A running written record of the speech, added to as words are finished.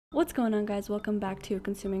What's going on, guys? Welcome back to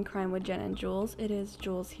Consuming Crime with Jen and Jules. It is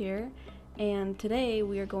Jules here, and today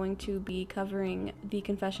we are going to be covering the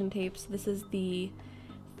confession tapes. This is the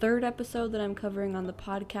third episode that I'm covering on the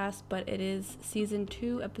podcast, but it is season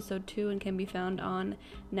 2, episode 2, and can be found on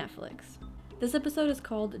Netflix. This episode is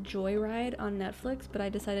called Joyride on Netflix, but I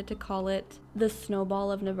decided to call it The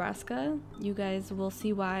Snowball of Nebraska. You guys will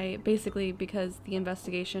see why, basically because the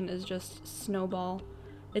investigation is just snowball.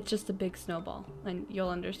 It's just a big snowball, and you'll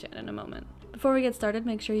understand in a moment. Before we get started,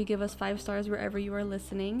 make sure you give us 5 stars wherever you are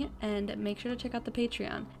listening, and make sure to check out the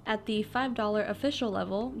Patreon. At the $5 official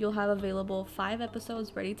level, you'll have available 5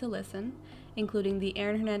 episodes ready to listen, including the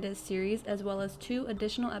Aaron Hernandez series, as well as 2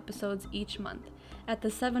 additional episodes each month. At the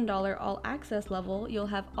 $7 all access level, you'll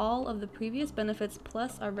have all of the previous benefits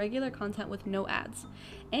plus our regular content with no ads.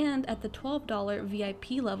 And at the $12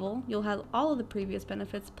 VIP level, you'll have all of the previous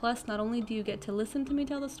benefits, plus not only do you get to listen to me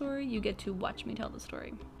tell the story, you get to watch me tell the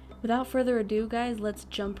story. Without further ado, guys, let's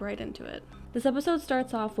jump right into it. This episode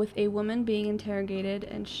starts off with a woman being interrogated,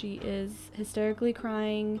 and she is hysterically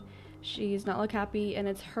crying. She's not look happy, and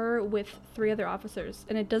it's her with 3 other officers.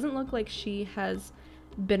 And it doesn't look like she has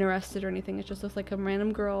been arrested or anything. It just looks like a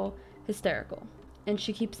random girl hysterical. And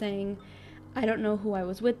she keeps saying, I don't know who I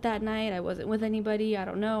was with that night. I wasn't with anybody. I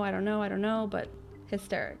don't know, but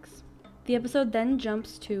hysterics. The episode then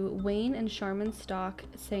jumps to Wayne and Sharmon Stock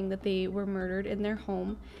saying that they were murdered in their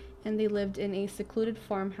home, and they lived in a secluded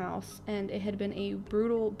farmhouse, and it had been a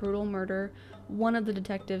brutal murder. One of the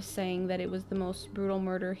detectives saying that it was the most brutal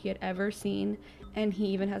murder he had ever seen, and he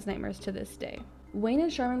even has nightmares to this day. Wayne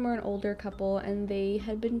and Sharmon were an older couple, and they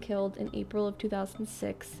had been killed in April of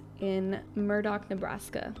 2006 in Murdock,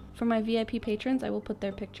 Nebraska. For my VIP patrons, I will put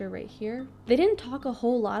their picture right here. They didn't talk a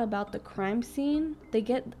whole lot about the crime scene. They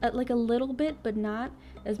get like a little bit, but not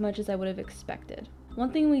as much as I would have expected.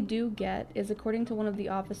 One thing we do get is, according to one of the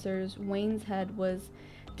officers, Wayne's head was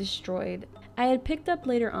destroyed. I had picked up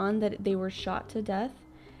later on that they were shot to death,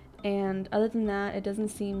 and other than that, it doesn't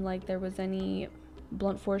seem like there was any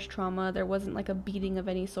blunt force trauma. There wasn't like a beating of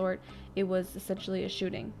any sort. It was essentially a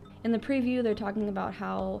shooting. In the preview, they're talking about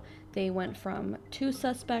how they went from 2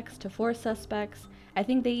 suspects to 4 suspects. I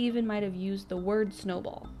think they even might have used the word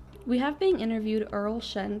snowball. We have being interviewed Earl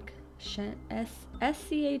Schenk,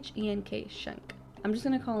 S-C-H-E-N-K, Schenk. I'm just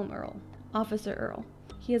gonna call him Earl. Officer Earl.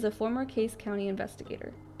 He is a former Case County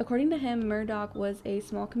investigator. According to him, Murdock was a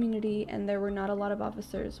small community and there were not a lot of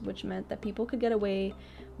officers, which meant that people could get away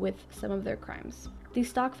with some of their crimes. The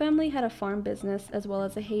Stock family had a farm business as well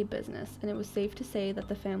as a hay business, and it was safe to say that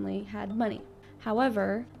the family had money.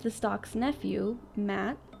 However, the Stock's nephew,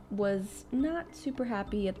 Matt, was not super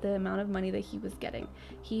happy at the amount of money that he was getting.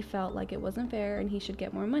 He felt like it wasn't fair and he should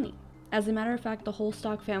get more money. As a matter of fact, the whole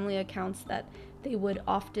Stock family accounts that they would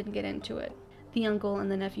often get into it. The uncle and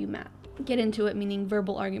the nephew, Matt. Get into it meaning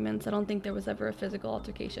verbal arguments. I don't think there was ever a physical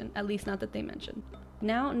altercation, at least not that they mentioned.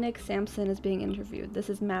 Now Nick Sampson is being interviewed. This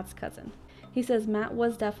is Matt's cousin. He says Matt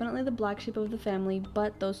was definitely the black sheep of the family,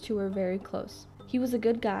 but those two were very close. He was a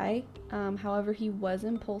good guy, however he was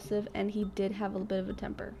impulsive and he did have a little bit of a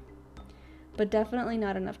temper, but definitely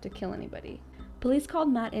not enough to kill anybody. Police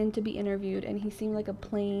called Matt in to be interviewed, and he seemed like a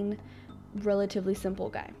plain, relatively simple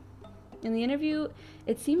guy. In the interview,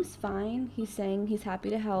 it seems fine. He's saying he's happy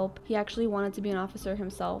to help. He actually wanted to be an officer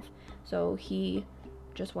himself, so he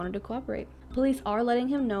just wanted to cooperate. Police are letting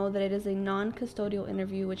him know that it is a non-custodial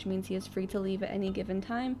interview, which means he is free to leave at any given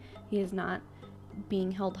time. He is not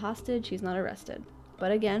being held hostage. He's not arrested.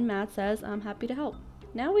 But again, Matt says, I'm happy to help.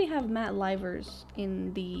 Now we have Matt Livers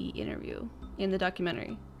in the interview, in the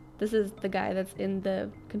documentary. This is the guy that's in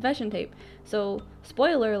the confession tape. So,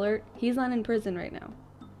 spoiler alert, he's not in prison right now.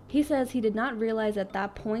 He says he did not realize at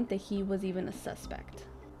that point that he was even a suspect.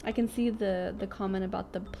 I can see the comment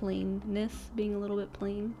about the plainness being a little bit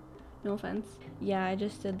plain. No offense. Yeah, I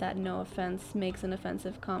just did that no offense makes an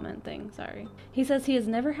offensive comment thing, sorry. He says he has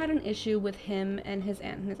never had an issue with him and his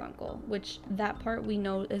aunt and his uncle, which that part we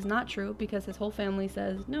know is not true because his whole family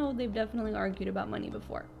says, no, they've definitely argued about money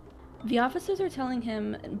before. The officers are telling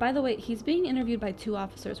him, by the way, he's being interviewed by 2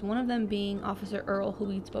 officers, one of them being Officer Earl, who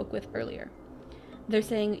we spoke with earlier. They're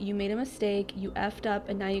saying, you made a mistake, you effed up,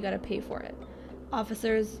 and now you gotta pay for it.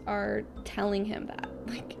 Officers are telling him that.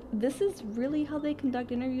 Like, this is really how they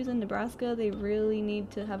conduct interviews in Nebraska. They really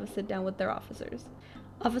need to have a sit down with their officers.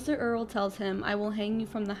 Officer Earl tells him, I will hang you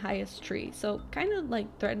from the highest tree. So kind of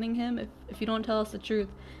like threatening him, if you don't tell us the truth,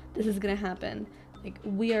 this is gonna happen. Like,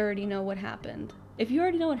 we already know what happened. If you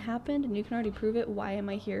already know what happened and you can already prove it, why am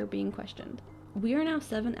I here being questioned? We are now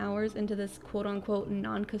 7 hours into this quote-unquote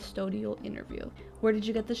non-custodial interview. Where did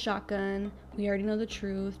you get the shotgun? We already know the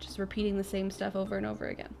truth, just repeating the same stuff over and over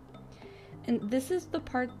again. And this is the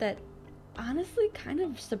part that honestly kind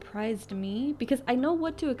of surprised me, because I know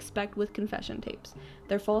what to expect with confession tapes.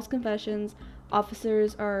 They're false confessions,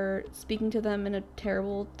 officers are speaking to them in a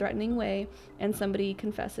terrible, threatening way, and somebody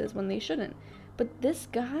confesses when they shouldn't. But this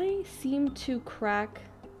guy seemed to crack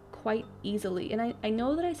quite easily. And I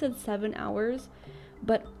know that I said 7 hours,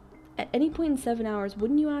 but at any point in 7 hours,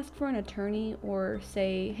 wouldn't you ask for an attorney or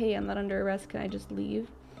say, hey, I'm not under arrest, can I just leave?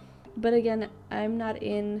 But again, I'm not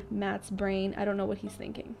in Matt's brain. I don't know what he's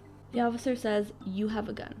thinking. The officer says, you have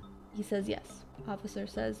a gun. He says, yes. Officer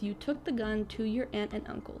says, you took the gun to your aunt and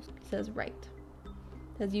uncles. He says, right.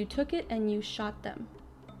 Says, you took it and you shot them.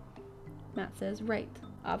 Matt says, right.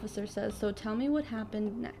 Officer says, so tell me what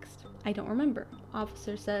happened next. I don't remember.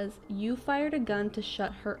 Officer says, you fired a gun to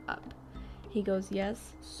shut her up. He goes,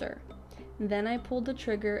 yes, sir. Then I pulled the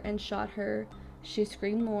trigger and shot her. She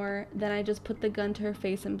screamed more. Then I just put the gun to her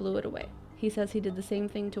face and blew it away. He says he did the same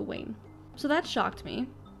thing to Wayne. So that shocked me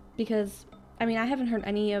because, I mean, I haven't heard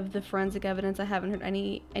any of the forensic evidence. I haven't heard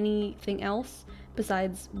anything else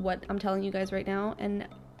besides what I'm telling you guys right now. And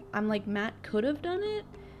I'm like, Matt could have done it,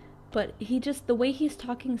 but the way he's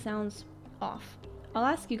talking sounds off. I'll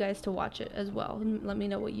ask you guys to watch it as well and let me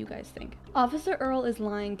know what you guys think. Officer Earl is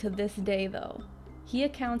lying to this day though. He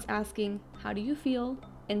accounts asking, how do you feel?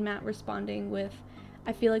 And Matt responding with,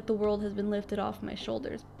 I feel like the world has been lifted off my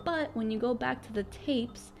shoulders. But when you go back to the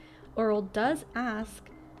tapes, Earl does ask,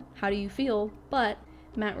 how do you feel? But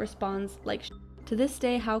Matt responds like, to this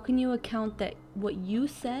day, how can you account that what you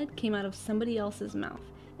said came out of somebody else's mouth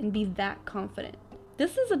and be that confident?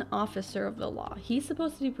 This is an officer of the law. He's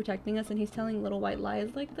supposed to be protecting us and he's telling little white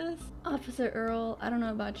lies like this. Officer Earl, I don't know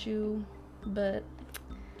about you, but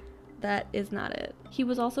that is not it. He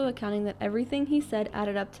was also accounting that everything he said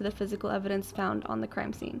added up to the physical evidence found on the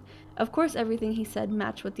crime scene. Of course, everything he said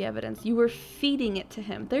matched with the evidence. You were feeding it to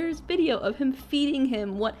him. There's video of him feeding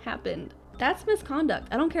him what happened. That's misconduct.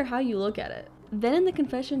 I don't care how you look at it. Then in the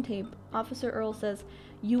confession tape, Officer Earl says,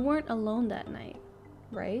 you weren't alone that night,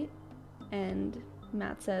 right? And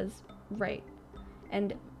Matt says, right.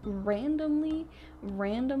 And randomly,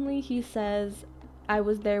 he says, I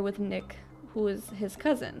was there with Nick, who is his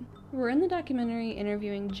cousin. We're in the documentary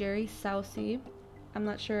interviewing Jerry Sousey. I'm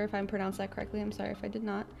not sure if I'm pronounced that correctly. I'm sorry if I did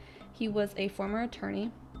not. He was a former attorney,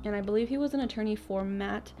 and I believe he was an attorney for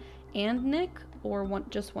Matt and Nick, or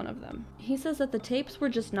just one of them. He says that the tapes were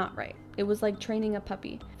just not right. It was like training a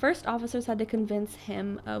puppy. First, officers had to convince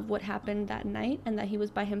him of what happened that night and that he was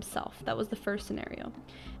by himself. That was the first scenario.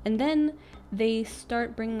 And then they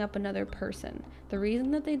start bringing up another person. The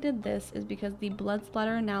reason that they did this is because the blood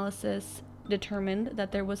splatter analysis determined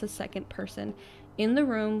that there was a second person in the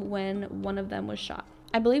room when one of them was shot.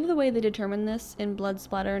 I believe the way they determine this in blood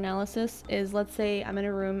splatter analysis is, let's say I'm in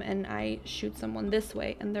a room and I shoot someone this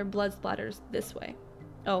way and their blood splatters this way.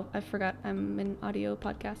 Oh, I forgot I'm in audio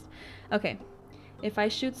podcast. Okay, if I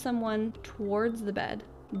shoot someone towards the bed,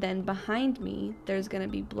 then behind me there's going to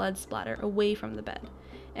be blood splatter away from the bed.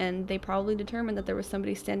 And they probably determined that there was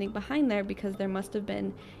somebody standing behind there because there must have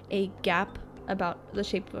been a gap about the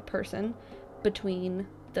shape of a person between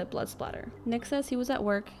the blood splatter. Nick says he was at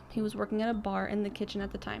work. He was working at a bar in the kitchen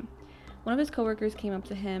at the time. One of his coworkers came up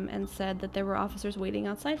to him and said that there were officers waiting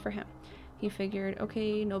outside for him. He figured,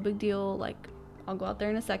 okay, no big deal, like, I'll go out there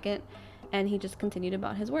in a second, and he just continued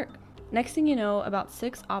about his work. Next thing you know, about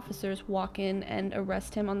 6 officers walk in and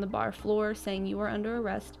arrest him on the bar floor, saying you are under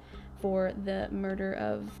arrest for the murder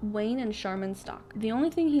of Wayne and Sharmon Stock. The only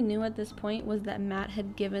thing he knew at this point was that Matt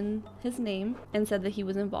had given his name and said that he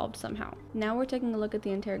was involved somehow. Now we're taking a look at the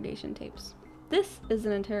interrogation tapes. This is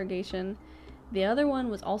an interrogation. The other one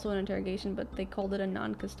was also an interrogation, but they called it a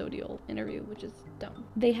non-custodial interview, which is dumb.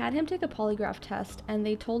 They had him take a polygraph test, and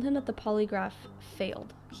they told him that the polygraph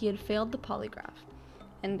failed. He had failed the polygraph.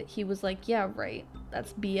 And he was like, yeah, right,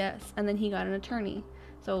 that's BS. And then he got an attorney.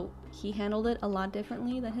 So he handled it a lot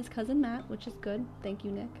differently than his cousin Matt, which is good. Thank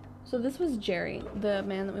you, Nick. So this was Jerry, the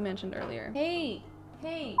man that we mentioned earlier. Hey,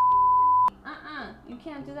 you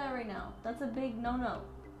can't do that right now. That's a big no-no.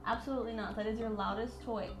 Absolutely not. That is your loudest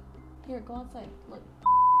toy. Here, go outside. Look.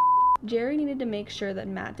 Jerry needed to make sure that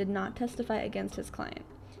Matt did not testify against his client.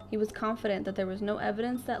 He was confident that there was no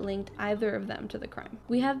evidence that linked either of them to the crime.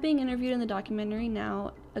 We have being interviewed in the documentary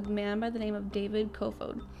now a man by the name of David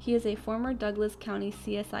Kofod. He is a former Douglas County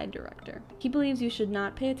CSI director. He believes you should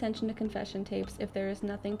not pay attention to confession tapes if there is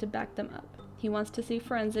nothing to back them up. He wants to see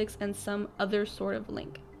forensics and some other sort of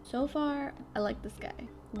link. So far, I like this guy.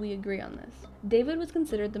 we agree on this. David was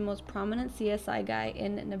considered the most prominent CSI guy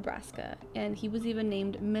in Nebraska, and he was even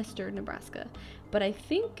named Mr. Nebraska. But I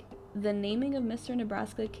think the naming of Mr.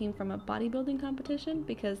 Nebraska came from a bodybuilding competition,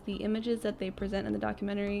 because the images that they present in the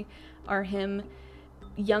documentary are him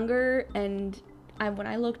younger, and when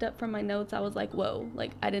I looked up from my notes, I was like, whoa,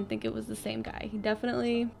 like, I didn't think it was the same guy. He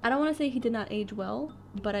definitely, I don't want to say he did not age well,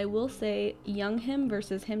 but I will say young him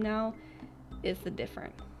versus him now is the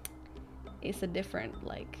different. It's a different,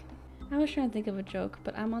 like, I was trying to think of a joke,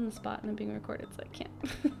 but I'm on the spot and I'm being recorded, so I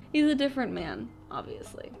can't. He's a different man,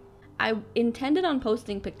 obviously. I intended on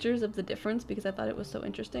posting pictures of the difference because I thought it was so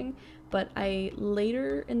interesting, but I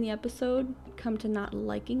later in the episode come to not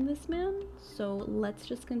liking this man, so let's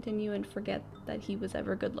just continue and forget that he was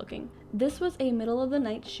ever good looking. This was a middle of the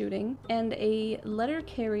night shooting, and a letter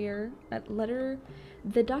carrier,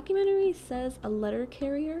 the documentary says a letter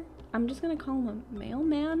carrier. I'm just gonna call him a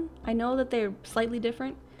mailman. I know that they're slightly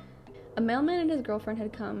different. A mailman and his girlfriend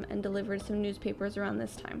had come and delivered some newspapers around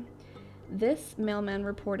this time. This mailman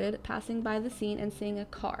reported passing by the scene and seeing a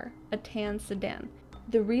car, a tan sedan.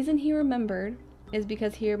 The reason he remembered is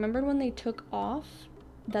because he remembered when they took off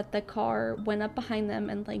that the car went up behind them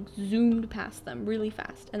and like zoomed past them really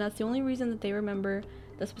fast. And that's the only reason that they remember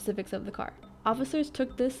the specifics of the car. Officers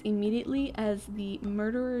took this immediately as the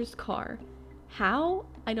murderer's car. How?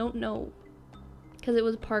 I don't know. Because it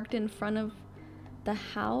was parked in front of the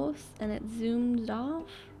house and it zoomed off.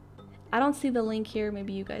 I don't see the link here,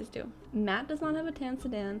 maybe you guys do. Matt does not have a tan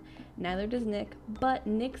sedan, neither does Nick, but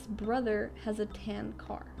Nick's brother has a tan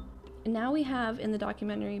car. And now we have in the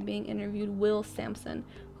documentary being interviewed Will Sampson,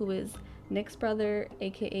 who is Nick's brother,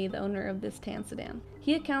 aka the owner of this tan sedan.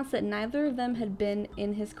 He accounts that neither of them had been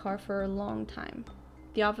in his car for a long time.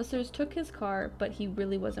 The officers took his car, but he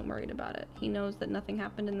really wasn't worried about it. He knows that nothing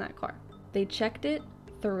happened in that car. They checked it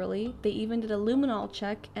thoroughly. They even did a luminol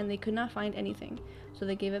check and they could not find anything, so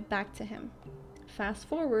they gave it back to him. Fast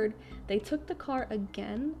forward, they took the car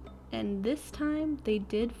again, and this time they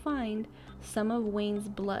did find some of Wayne's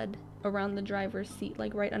blood around the driver's seat,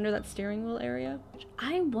 like right under that steering wheel area.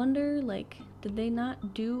 I wonder, like, did they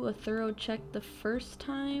not do a thorough check the first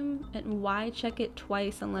time? And why check it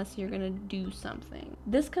twice unless you're gonna do something?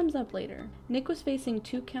 This comes up later. Nick was facing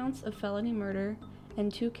 2 counts of felony murder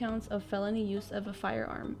and 2 counts of felony use of a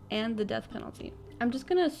firearm and the death penalty. I'm just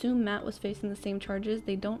gonna assume Matt was facing the same charges.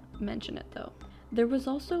 They don't mention it though. There was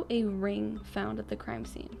also a ring found at the crime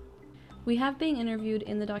scene. We have being interviewed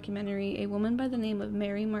in the documentary a woman by the name of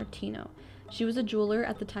Mary Martino. She was a jeweler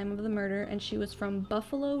at the time of the murder, and she was from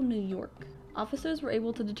Buffalo, New York. Officers were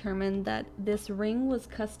able to determine that this ring was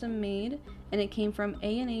custom made, and it came from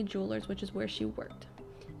A&A Jewelers, which is where she worked.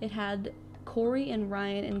 It had Corey and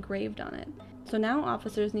Ryan engraved on it. So now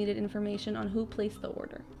officers needed information on who placed the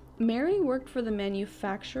order. Mary worked for the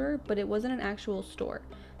manufacturer, but it wasn't an actual store.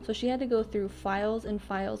 So she had to go through files and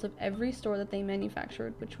files of every store that they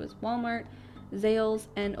manufactured, which was Walmart, Zales,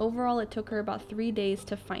 and overall it took her about 3 days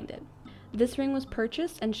to find it. This ring was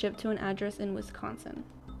purchased and shipped to an address in Wisconsin.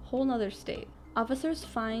 Whole nother state. Officers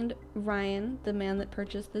find Ryan, the man that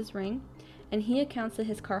purchased this ring, and he accounts that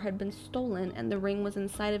his car had been stolen and the ring was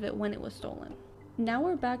inside of it when it was stolen. Now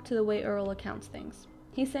we're back to the way Earl accounts things.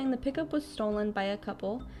 He's saying the pickup was stolen by a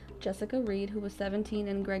couple, Jessica Reed, who was 17,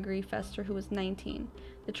 and Gregory Fester, who was 19.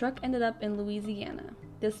 The truck ended up in Louisiana.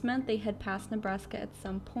 This meant they had passed Nebraska at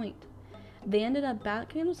some point. They ended up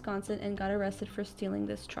back in Wisconsin and got arrested for stealing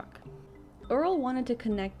this truck. Earl wanted to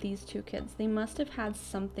connect these 2 kids. They must have had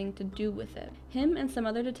something to do with it. Him and some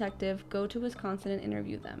other detective go to Wisconsin and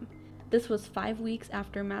interview them. This was 5 weeks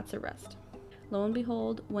after Matt's arrest. Lo and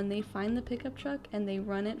behold, when they find the pickup truck and they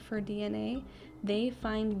run it for DNA, they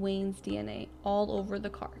find Wayne's DNA all over the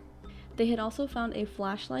car. They had also found a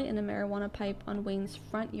flashlight and a marijuana pipe on Wayne's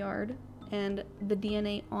front yard, and the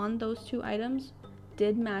DNA on those 2 items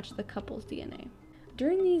did match the couple's DNA.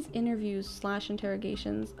 During these interviews /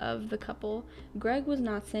 interrogations of the couple, Greg was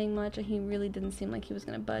not saying much and he really didn't seem like he was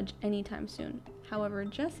going to budge anytime soon. However,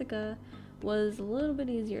 Jessica was a little bit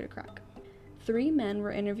easier to crack. 3 men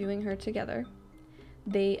were interviewing her together.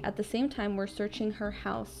 They, at the same time, were searching her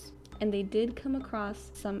house, and they did come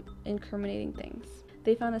across some incriminating things.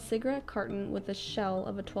 They found a cigarette carton with a shell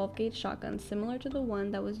of a 12-gauge shotgun similar to the one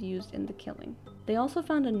that was used in the killing. They also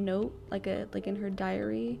found a note, like in her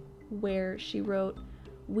diary, where she wrote,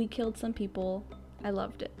 "We killed some people, I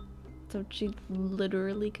loved it." So she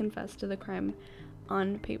literally confessed to the crime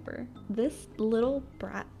on paper. This little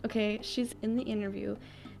brat, okay, she's in the interview.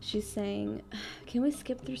 She's saying, "Can we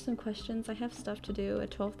skip through some questions? I have stuff to do at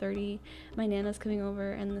 12:30. My Nana's coming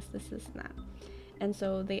over and this, and that." And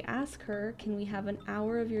so they ask her, "Can we have an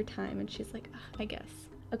hour of your time?" And she's like, "I guess."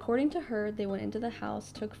 According to her, they went into the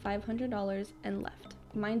house, took $500, and left.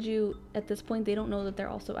 Mind you, at this point, they don't know that they're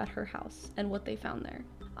also at her house and what they found there.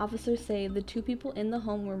 Officers say the 2 people in the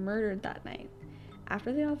home were murdered that night.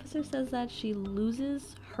 After the officer says that, she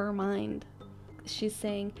loses her mind. She's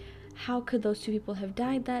saying, how could those 2 people have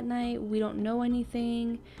died that night? We don't know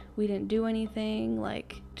anything. We didn't do anything.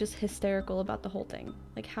 Like, just hysterical about the whole thing.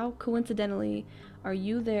 Like, how coincidentally are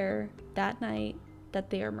you there that night that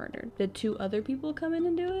they are murdered? Did 2 other people come in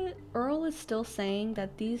and do it? Earl is still saying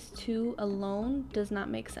that these 2 alone does not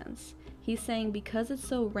make sense. He's saying because it's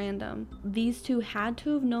so random, these 2 had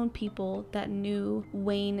to have known people that knew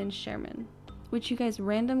Wayne and Sharmon. Which, you guys,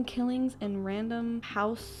 random killings and random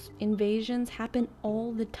house invasions happen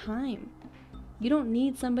all the time. You don't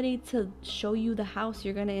need somebody to show you the house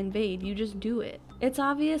you're gonna invade. You just do it. It's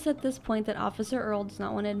obvious at this point that Officer Earl does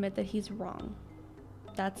not want to admit that he's wrong.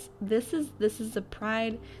 This is a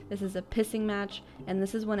pride, this is a pissing match, and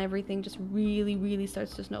this is when everything just really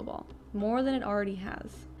starts to snowball. More than it already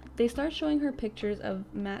has. They start showing her pictures of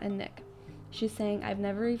Matt and Nick. She's saying, I've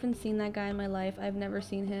never even seen that guy in my life. I've never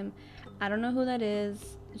seen him. I don't know who that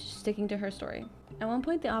is. She's sticking to her story. At one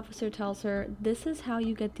point, the officer tells her, this is how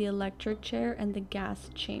you get the electric chair and the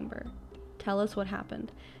gas chamber. Tell us what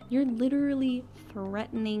happened. You're literally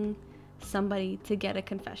threatening somebody to get a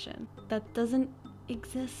confession. That doesn't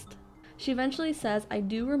exist. She eventually says, I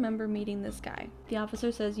do remember meeting this guy. The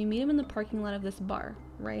officer says, you meet him in the parking lot of this bar,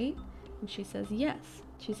 right? And she says, yes.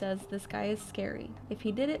 She says, this guy is scary. If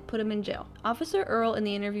he did it, put him in jail. Officer Earl in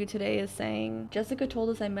the interview today is saying, Jessica told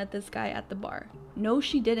us I met this guy at the bar. No,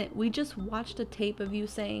 she didn't. We just watched a tape of you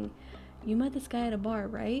saying, you met this guy at a bar,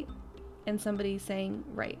 right? And somebody saying,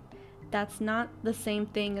 right. That's not the same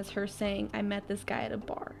thing as her saying, I met this guy at a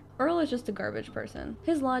bar. Earl is just a garbage person.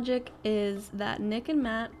 His logic is that Nick and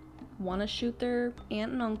Matt want to shoot their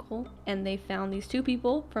aunt and uncle, and they found these 2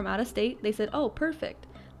 people from out of state. They said, oh, perfect.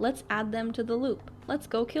 Let's add them to the loop. Let's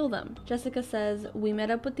go kill them. Jessica says, we met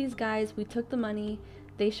up with these guys, we took the money,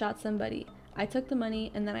 they shot somebody. I took the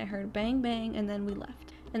money, and then I heard bang bang, and then we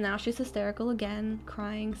left. And now she's hysterical again,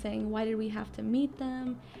 crying, saying, why did we have to meet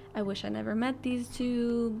them? I wish I never met these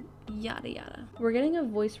 2, yada yada. We're getting a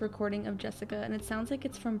voice recording of Jessica, and it sounds like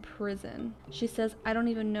it's from prison. She says, I don't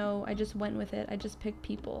even know, I just went with it, I just picked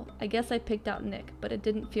people. I guess I picked out Nick, but it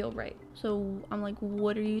didn't feel right. So I'm like,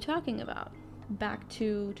 what are you talking about? Back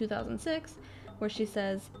to 2006, where she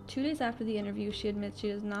says, 2 days after the interview, she admits she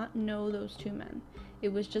does not know those 2 men. It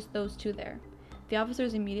was just those 2 there. The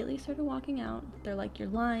officers immediately started walking out. They're like, you're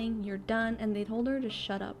lying, you're done, and they told her to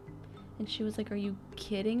shut up. And she was like, are you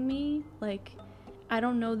kidding me? Like, I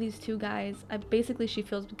don't know these 2 guys. Basically, she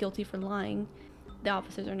feels guilty for lying. The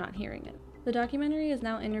officers are not hearing it. The documentary is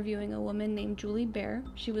now interviewing a woman named Julie Bear.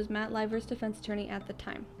 She was Matt Liver's defense attorney at the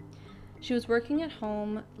time. She was working at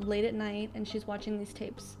home late at night, and she's watching these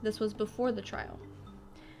tapes. This was before the trial.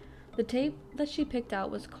 The tape that she picked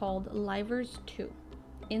out was called Livers 2.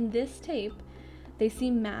 In this tape, they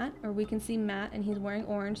see Matt, or we can see Matt, and he's wearing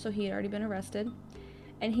orange, so he had already been arrested.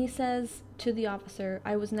 And he says to the officer,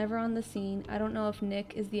 I was never on the scene. I don't know if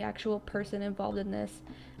Nick is the actual person involved in this.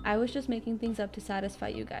 I was just making things up to satisfy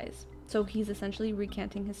you guys. So he's essentially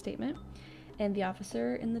recanting his statement, and the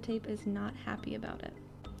officer in the tape is not happy about it.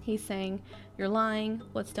 He's saying, you're lying,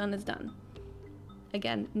 what's done is done.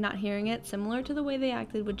 Again, not hearing it, similar to the way they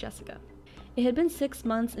acted with Jessica. It had been 6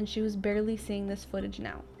 months, and she was barely seeing this footage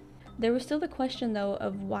now. There was still the question, though,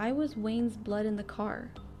 of why was Wayne's blood in the car?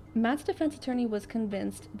 Matt's defense attorney was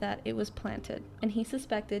convinced that it was planted, and he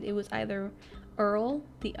suspected it was either Earl,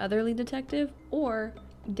 the other lead detective, or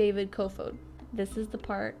David Kofod. This is the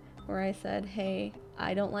part where I said, hey,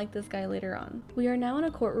 I don't like this guy later on. We are now in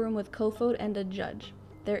a courtroom with Kofod and a judge.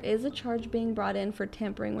 There is a charge being brought in for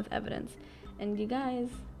tampering with evidence. And you guys,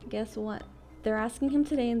 guess what? They're asking him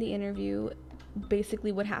today in the interview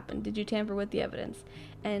basically what happened. Did you tamper with the evidence?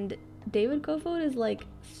 And David Kofod is like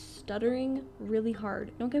stuttering really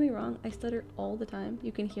hard. Don't get me wrong, I stutter all the time.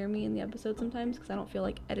 You can hear me in the episode sometimes because I don't feel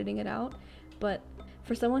like editing it out. But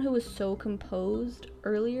for someone who was so composed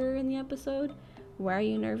earlier in the episode, why are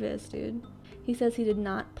you nervous, dude? He says he did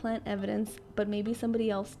not plant evidence, but maybe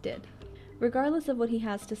somebody else did. Regardless of what he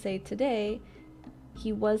has to say today,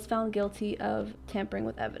 he was found guilty of tampering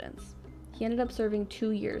with evidence. He ended up serving 2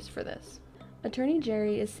 years for this. Attorney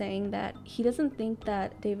Jerry is saying that he doesn't think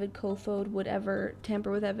that David Kofod would ever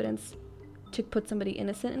tamper with evidence to put somebody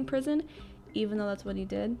innocent in prison, even though that's what he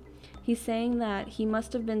did. He's saying that he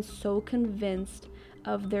must have been so convinced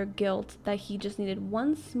of their guilt that he just needed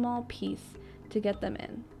one small piece to get them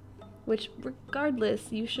in. Which,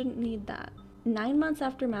 regardless, you shouldn't need that. 9 months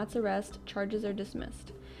after Matt's arrest, charges are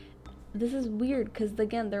dismissed. this is weird because,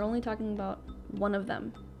 again, they're only talking about one of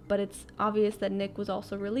them, but it's obvious that Nick was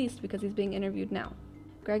also released because he's being interviewed now.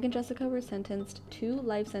 Greg and Jessica were sentenced to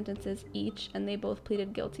life sentences each, and they both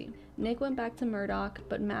pleaded guilty. Nick went back to Murdoch,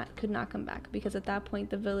 but Matt could not come back because at that point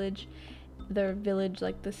their village,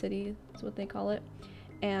 like the city is what they call it,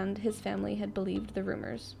 and his family had believed the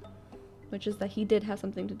rumors, which is that he did have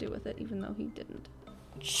something to do with it, even though he didn't.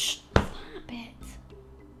 Shh, stop it.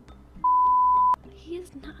 He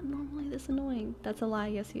is not normally this annoying. That's a lie,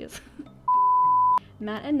 yes he is.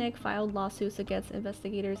 Matt and Nick filed lawsuits against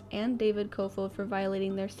investigators and David Kofod for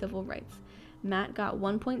violating their civil rights. Matt got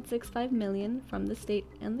 $1.65 million from the state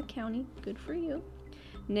and the county. Good for you.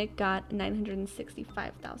 Nick got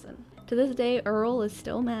 $965,000. To this day, Earl is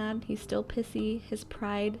still mad. He's still pissy. His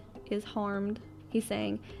pride is harmed. He's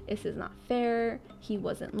saying, this is not fair. He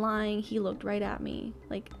wasn't lying. He looked right at me.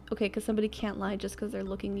 Like, okay, because somebody can't lie just because they're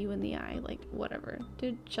looking you in the eye. Like, whatever.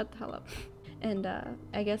 Dude, shut the hell up. And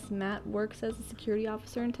I guess Matt works as a security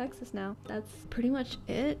officer in Texas now. That's pretty much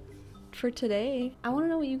it for today. I want to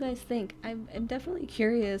know what you guys think. I'm definitely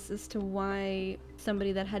curious as to why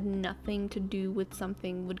somebody that had nothing to do with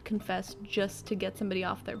something would confess just to get somebody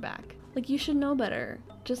off their back. Like, you should know better.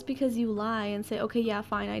 Just because you lie and say, okay, yeah,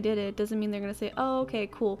 fine, I did it, doesn't mean they're gonna say, oh, okay,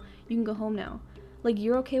 cool, you can go home now. Like,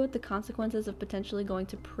 you're okay with the consequences of potentially going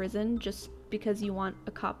to prison just because you want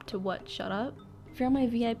a cop to what? Shut up? If you're on my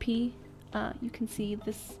VIP, you can see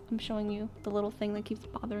this. I'm showing you the little thing that keeps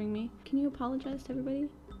bothering me. Can you apologize to everybody?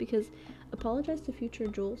 Because apologize to future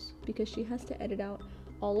Jules, because she has to edit out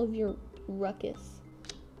all of your ruckus.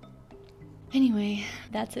 Anyway,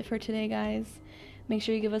 that's it for today, guys. Make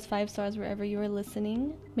sure you give us 5 stars wherever you are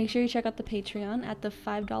listening. Make sure you check out the Patreon. At the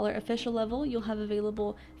 $5 official level, you'll have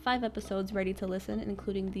available 5 episodes ready to listen,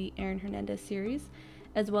 including the Aaron Hernandez series,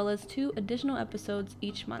 as well as 2 additional episodes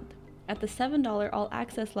each month. At the $7 all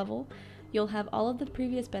access level, you'll have all of the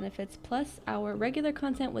previous benefits plus our regular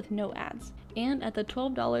content with no ads. And at the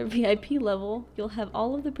 $12 VIP level, you'll have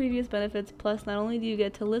all of the previous benefits plus not only do you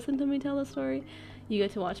get to listen to me tell the story, you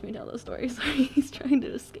get to watch me tell the story. Sorry, he's trying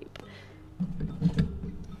to escape.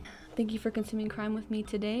 Thank you for consuming crime with me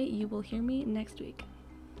today. You will hear me next week.